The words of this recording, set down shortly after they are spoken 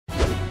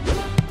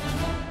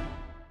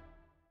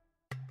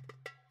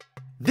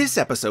This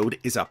episode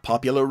is a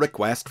popular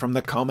request from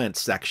the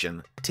comments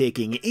section,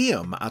 taking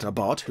aim at a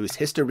bot whose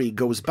history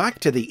goes back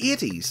to the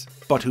 80s,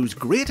 but whose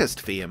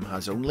greatest fame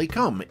has only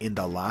come in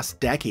the last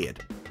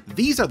decade.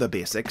 These are the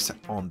basics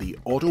on the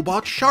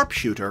Autobot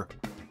sharpshooter,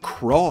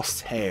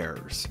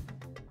 CROSSHAIRS.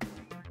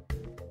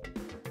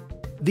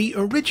 The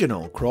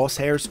original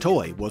CROSSHAIRS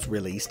toy was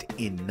released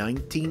in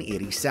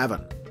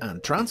 1987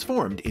 and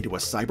transformed into a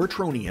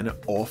Cybertronian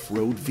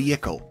off-road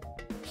vehicle.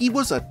 He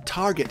was a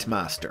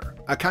Targetmaster,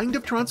 a kind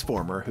of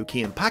transformer who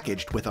came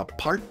packaged with a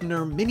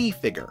partner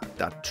minifigure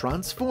that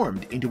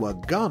transformed into a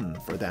gun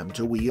for them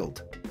to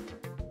wield.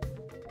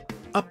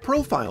 A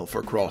profile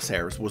for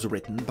CROSSHAIRS was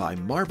written by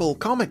Marvel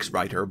Comics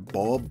writer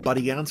Bob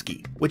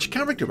Budiansky, which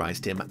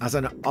characterized him as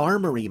an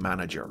armory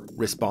manager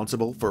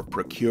responsible for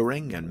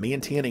procuring and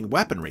maintaining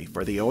weaponry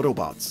for the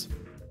Autobots.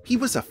 He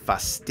was a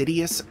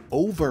fastidious,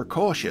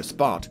 overcautious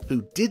bot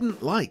who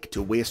didn't like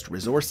to waste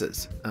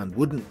resources and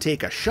wouldn't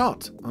take a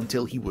shot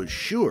until he was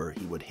sure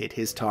he would hit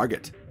his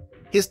target.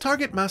 His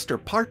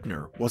Targetmaster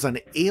partner was an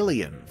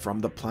alien from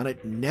the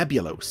planet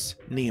Nebulos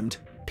named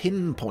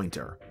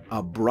Pinpointer,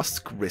 a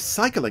brusque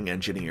recycling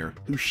engineer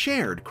who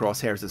shared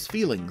CROSSHAIRS'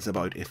 feelings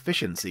about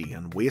efficiency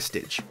and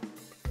wastage.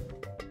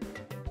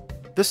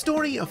 The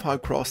story of how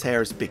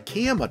CROSSHAIRS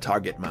became a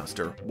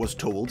Targetmaster was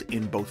told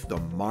in both the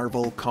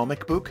Marvel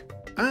comic book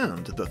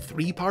and the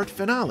three-part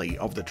finale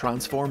of the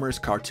Transformers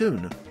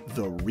cartoon,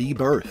 The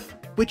Rebirth,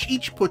 which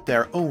each put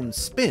their own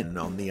spin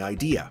on the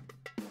idea.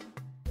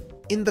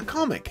 In the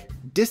comic,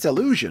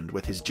 disillusioned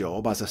with his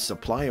job as a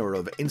supplier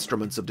of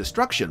instruments of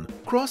destruction,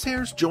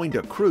 CROSSHAIRS joined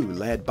a crew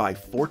led by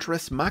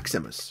Fortress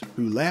Maximus,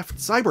 who left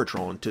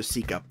Cybertron to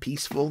seek a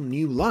peaceful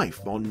new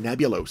life on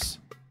Nebulos.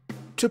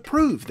 To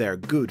prove their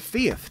good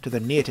faith to the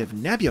native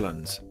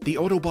Nebulans, the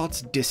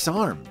Autobots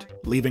disarmed,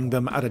 leaving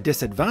them at a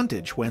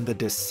disadvantage when the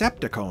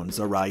Decepticons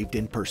arrived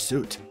in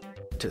pursuit.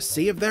 To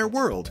save their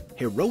world,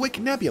 heroic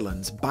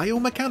Nebulans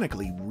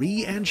biomechanically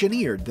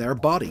re-engineered their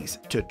bodies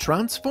to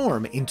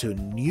transform into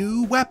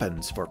new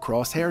weapons for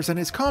CROSSHAIRS and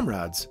his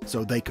comrades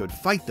so they could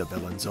fight the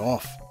villains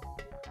off.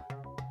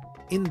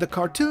 In the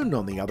cartoon,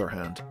 on the other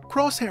hand,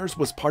 CROSSHAIRS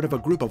was part of a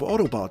group of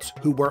Autobots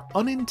who were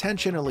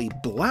unintentionally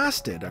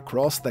blasted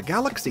across the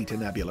galaxy to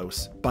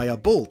Nebulos by a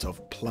bolt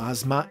of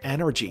plasma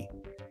energy.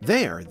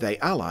 There, they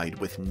allied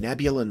with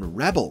Nebulan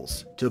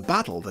rebels to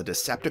battle the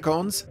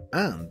Decepticons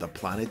and the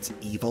planet's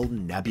evil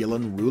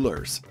Nebulan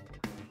rulers.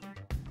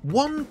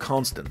 One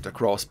constant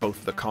across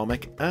both the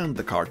comic and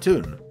the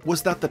cartoon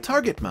was that the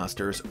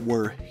Targetmasters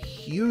were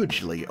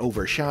hugely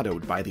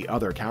overshadowed by the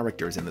other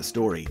characters in the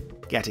story,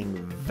 getting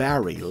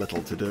very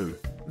little to do.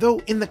 Though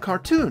in the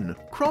cartoon,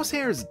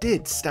 CROSSHAIRS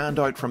did stand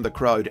out from the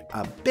crowd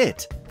a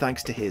bit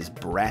thanks to his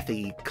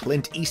breathy,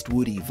 Clint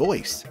Eastwoody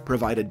voice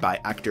provided by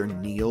actor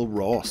Neil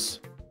Ross.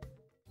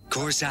 Of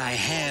course, I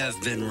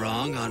have been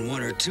wrong on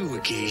one or two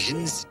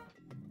occasions.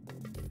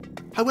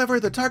 However,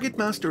 the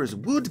Targetmasters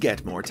would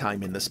get more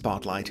time in the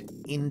spotlight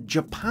in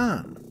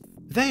Japan.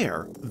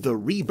 There, The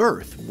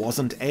Rebirth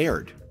wasn't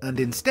aired, and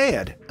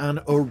instead, an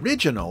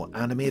original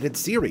animated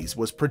series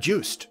was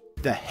produced,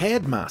 The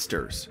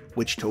Headmasters,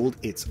 which told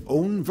its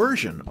own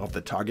version of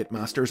the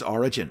Targetmaster's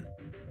origin.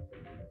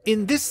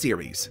 In this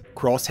series,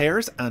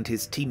 CROSSHAIRS and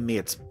his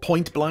teammates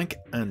Point Blank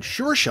and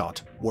Sure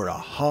Shot were a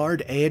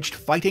hard-edged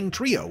fighting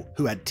trio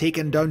who had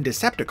taken down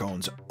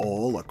Decepticons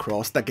all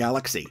across the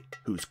galaxy,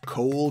 whose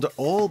cold,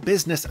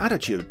 all-business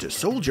attitude to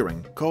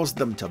soldiering caused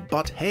them to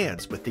butt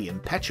heads with the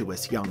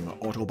impetuous young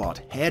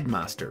Autobot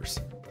Headmasters.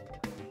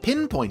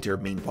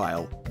 Pinpointer,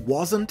 meanwhile,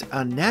 wasn't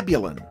a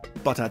Nebulan,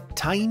 but a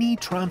tiny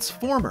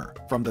transformer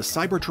from the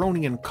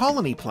Cybertronian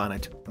colony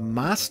planet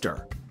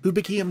Master, who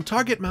became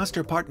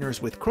Targetmaster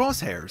partners with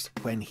CROSSHAIRS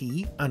when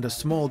he and a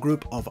small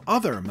group of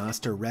other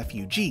Master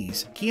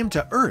refugees came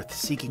to Earth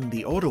seeking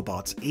the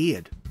Autobots'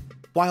 aid.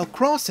 While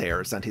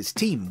CROSSHAIRS and his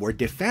team were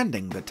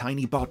defending the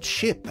tiny bot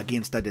ship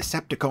against a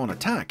Decepticon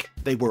attack,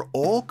 they were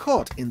all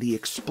caught in the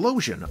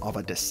explosion of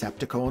a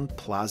Decepticon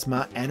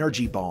plasma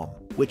energy bomb,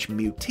 which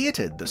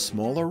mutated the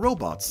smaller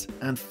robots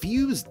and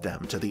fused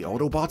them to the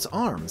Autobots'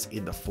 arms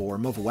in the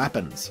form of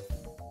weapons.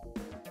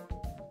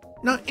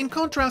 Now, in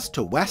contrast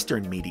to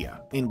Western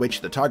media, in which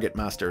the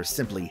Targetmasters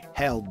simply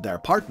held their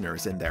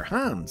partners in their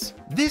hands,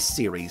 this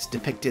series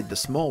depicted the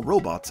small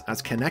robots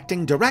as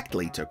connecting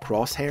directly to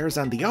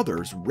CROSSHAIRS and the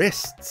others'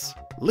 wrists,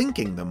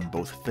 linking them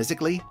both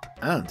physically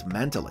and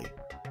mentally.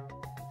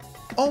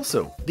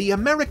 Also, the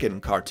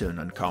American cartoon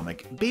and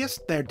comic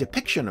based their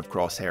depiction of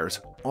CROSSHAIRS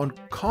on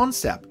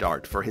concept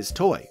art for his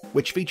toy,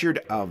 which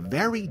featured a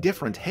very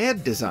different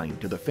head design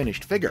to the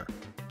finished figure.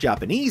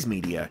 Japanese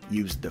media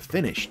used the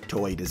finished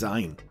toy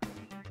design.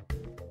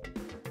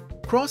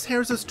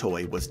 CROSSHAIRS'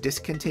 toy was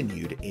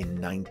discontinued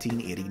in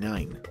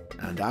 1989,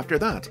 and after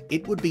that,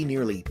 it would be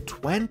nearly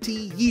 20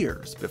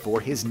 years before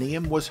his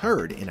name was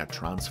heard in a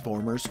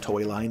Transformers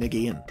toy line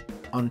again,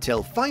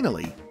 until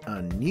finally,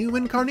 a new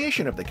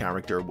incarnation of the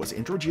character was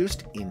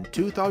introduced in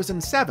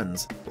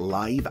 2007's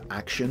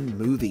live-action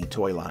movie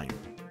toy line.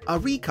 a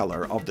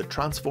recolor of the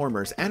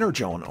Transformers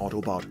Energon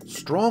Autobot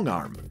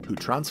Strongarm, who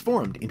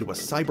transformed into a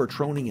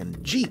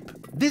Cybertronian Jeep.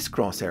 This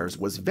Crosshairs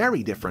was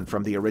very different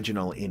from the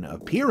original in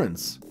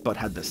appearance, but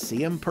had the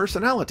same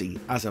personality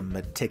as a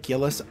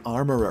meticulous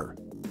armorer.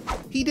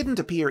 He didn't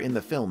appear in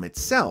the film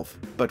itself,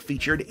 but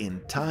featured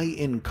in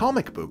tie-in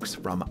comic books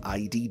from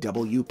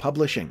IDW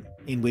Publishing,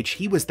 in which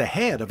he was the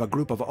head of a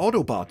group of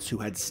Autobots who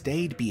had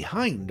stayed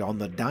behind on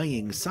the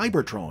dying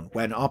Cybertron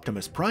when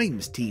Optimus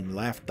Prime's team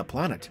left the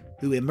planet,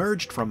 who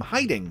emerged from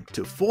hiding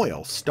to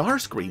foil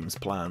Starscream's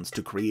plans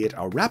to create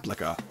a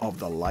replica of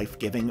the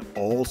life-giving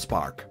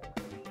Allspark.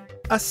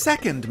 A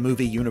second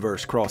movie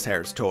universe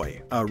Crosshairs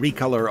toy, a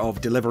recolor of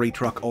delivery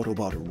truck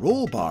Autobot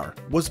Rollbar,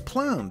 was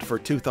planned for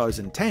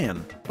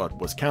 2010, but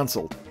was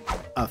cancelled.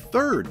 A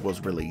third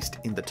was released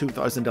in the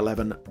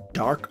 2011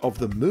 Dark of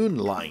the Moon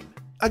line.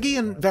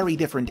 Again, very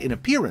different in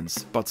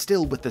appearance, but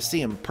still with the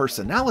same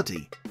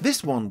personality.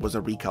 This one was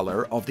a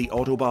recolor of the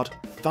Autobot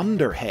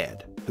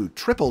Thunderhead, who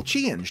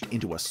triple-changed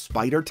into a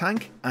spider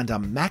tank and a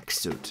mech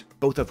suit,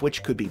 both of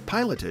which could be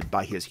piloted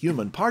by his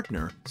human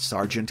partner,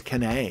 Sergeant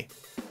Kene.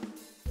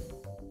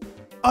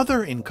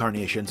 Other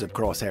incarnations of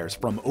Crosshairs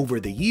from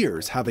over the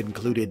years have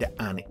included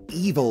an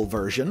evil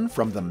version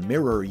from the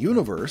mirror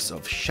universe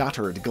of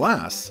Shattered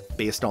Glass,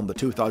 based on the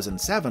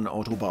 2007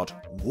 Autobot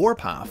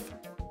Warpath,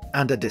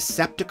 and a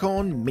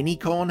Decepticon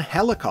Minicon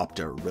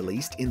helicopter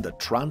released in the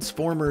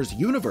Transformers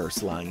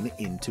Universe line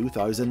in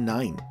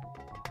 2009.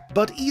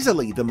 But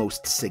easily the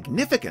most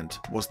significant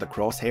was the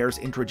Crosshairs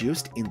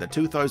introduced in the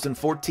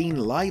 2014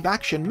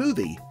 live-action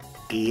movie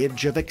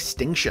Age of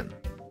Extinction.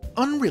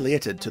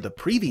 Unrelated to the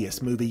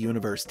previous movie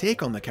universe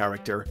take on the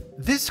character,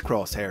 this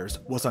Crosshairs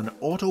was an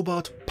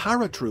Autobot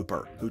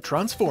paratrooper who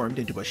transformed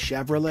into a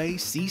Chevrolet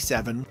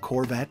C7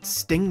 Corvette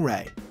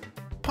Stingray.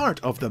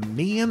 Part of the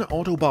main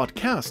Autobot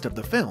cast of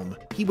the film,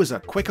 he was a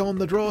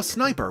quick-on-the-draw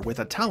sniper with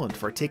a talent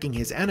for taking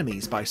his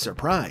enemies by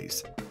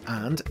surprise,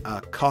 and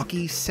a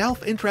cocky,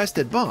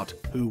 self-interested bot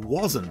who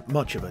wasn't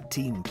much of a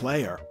team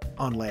player,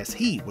 unless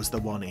he was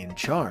the one in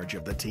charge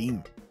of the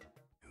team.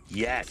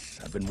 Yes,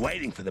 I've been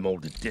waiting for them all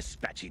to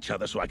dispatch each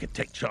other so I could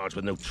take charge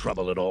with no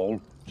trouble at all.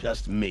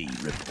 Just me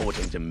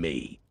reporting to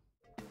me.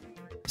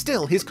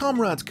 Still, his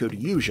comrades could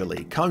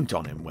usually count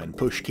on him when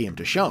push came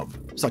to shove,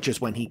 such as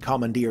when he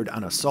commandeered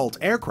an assault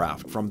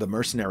aircraft from the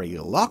mercenary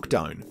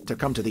Lockdown to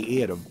come to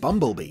the aid of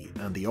Bumblebee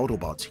and the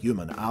Autobots'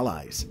 human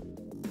allies.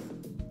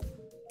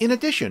 In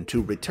addition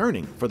to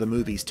returning for the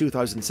movie's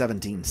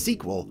 2017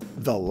 sequel,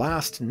 The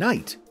Last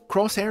Night,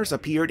 Crosshairs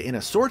appeared in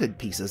assorted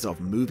pieces of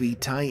movie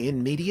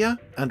tie-in media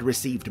and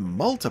received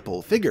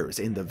multiple figures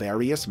in the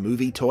various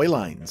movie toy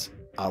lines,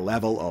 a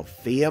level of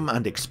fame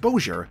and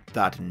exposure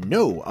that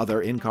no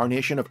other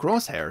incarnation of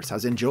Crosshairs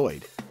has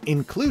enjoyed,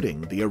 including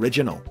the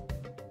original.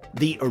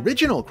 The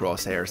original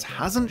Crosshairs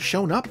hasn't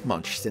shown up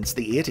much since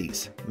the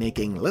 80s,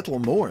 making little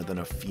more than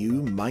a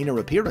few minor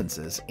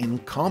appearances in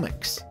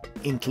comics,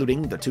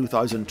 including the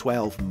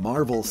 2012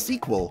 Marvel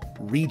sequel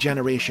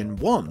Regeneration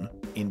 1,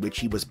 in which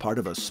he was part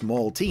of a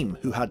small team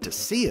who had to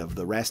save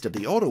the rest of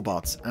the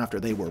Autobots after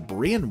they were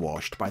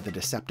brainwashed by the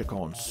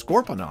Decepticon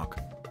Scorponok,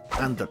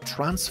 and the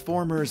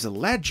Transformers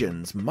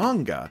Legends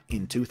manga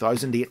in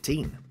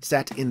 2018,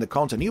 set in the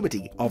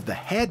continuity of the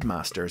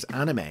Headmasters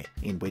anime,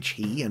 in which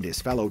he and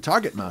his fellow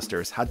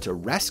Targetmasters had to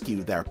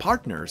rescue their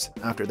partners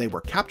after they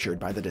were captured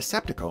by the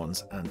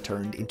Decepticons and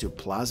turned into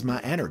plasma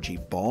energy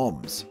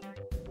bombs.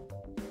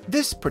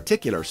 This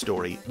particular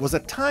story was a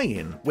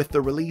tie-in with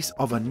the release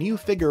of a new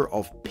figure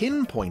of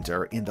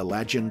Pinpointer in the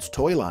Legends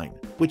toy line,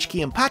 which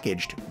came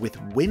packaged with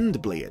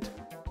Windblade.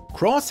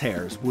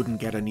 Crosshairs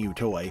wouldn't get a new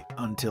toy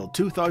until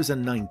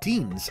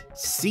 2019's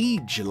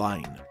Siege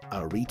line,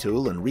 a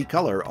retool and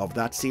recolor of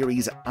that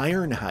series'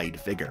 Ironhide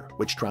figure,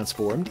 which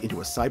transformed into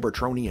a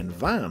Cybertronian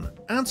van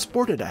and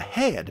sported a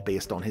head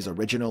based on his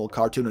original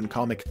cartoon and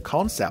comic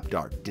concept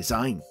art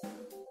design.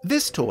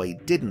 This toy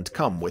didn't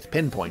come with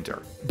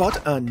Pinpointer,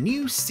 but a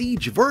new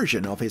Siege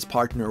version of his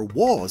partner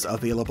was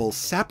available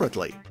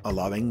separately,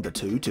 allowing the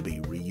two to be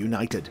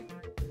reunited.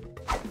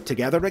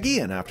 Together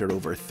again after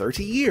over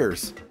 30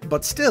 years,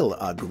 but still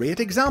a great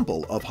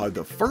example of how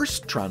the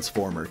first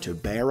Transformer to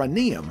bear a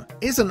name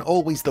isn't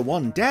always the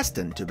one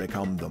destined to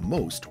become the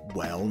most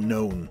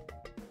well-known.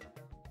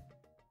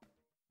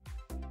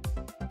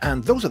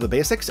 And those are the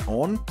basics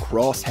on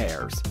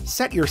Crosshairs.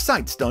 Set your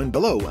sights down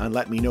below and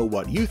let me know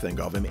what you think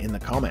of him in the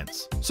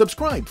comments.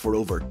 Subscribe for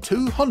over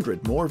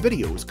 200 more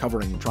videos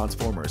covering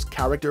Transformers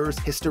characters,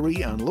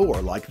 history, and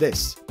lore like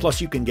this.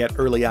 Plus you can get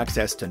early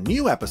access to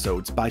new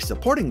episodes by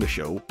supporting the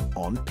show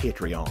on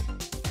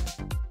Patreon.